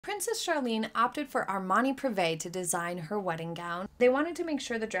Princess Charlene opted for Armani Privé to design her wedding gown. They wanted to make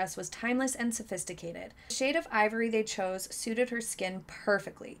sure the dress was timeless and sophisticated. The shade of ivory they chose suited her skin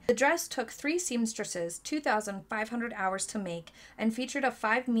perfectly. The dress took 3 seamstresses 2,500 hours to make and featured a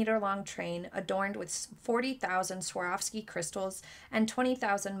 5-meter-long train adorned with 40,000 Swarovski crystals and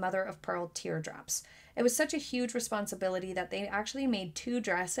 20,000 mother-of-pearl teardrops. It was such a huge responsibility that they actually made 2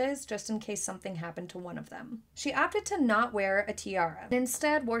 dresses just in case something happened to one of them. She opted to not wear a tiara and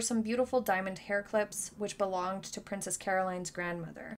instead wore some beautiful diamond hair clips which belonged to Princess Caroline's grandmother.